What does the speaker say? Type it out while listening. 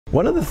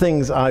One of the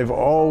things I've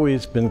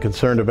always been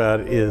concerned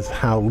about is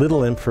how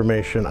little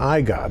information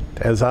I got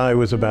as I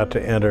was about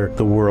to enter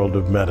the world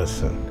of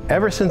medicine.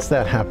 Ever since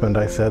that happened,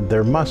 I said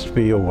there must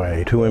be a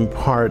way to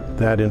impart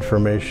that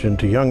information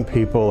to young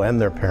people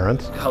and their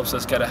parents. It helps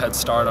us get a head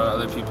start on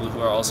other people who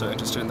are also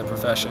interested in the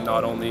profession,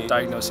 not only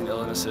diagnosing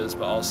illnesses,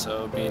 but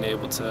also being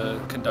able to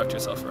conduct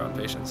yourself around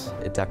patients.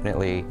 It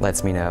definitely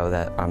lets me know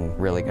that I'm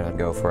really going to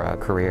go for a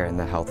career in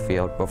the health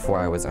field. Before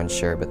I was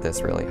unsure, but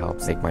this really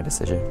helps make my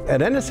decision.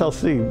 At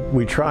NSLC,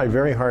 we try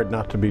very hard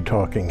not to be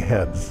talking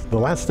heads. The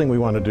last thing we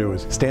want to do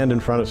is stand in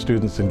front of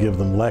students and give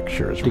them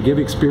lectures. To give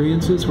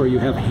experiences where you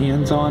have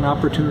hands-on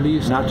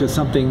opportunities, not just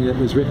something that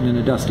was written in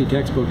a dusty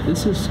textbook.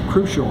 This is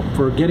crucial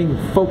for getting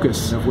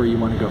focus of where you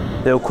want to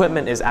go. The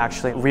equipment is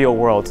actually real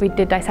world. We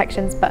did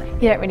dissections, but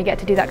you don't really get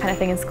to do that kind of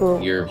thing in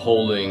school. You're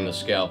holding a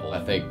scalpel.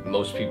 I think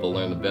most people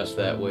learn the best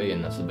that way,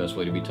 and that's the best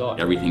way to be taught.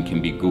 Everything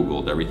can be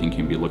Googled, everything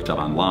can be looked up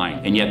online,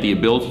 and yet the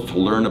ability to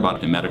learn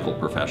about the medical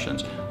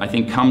professions, I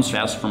think, comes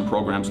fast from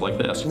programs like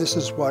this. This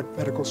is what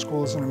medical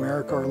schools in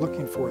America are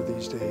looking for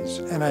these days,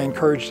 and I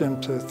encourage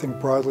them to think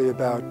broadly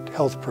about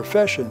health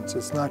professions.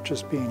 It's not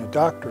just being a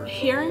doctor.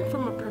 Hearing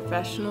from a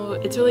professional,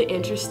 it's really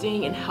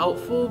interesting and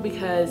helpful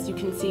because you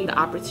can see the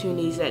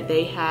opportunities that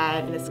they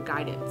had and it's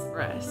guidance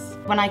for us.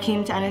 When I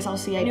came to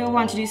NSLC, I knew I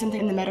wanted to do something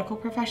in the medical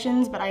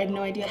professions, but I had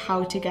no idea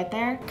how to get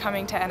there.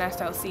 Coming to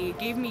NSLC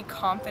gave me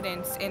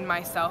confidence in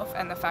myself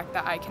and the fact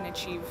that I can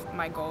achieve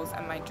my goals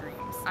and my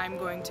dreams. I'm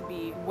going to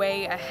be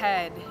way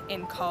ahead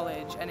in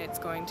college, and it's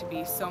going to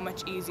be so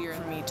much easier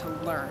for me to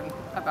learn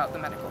about the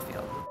medical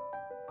field.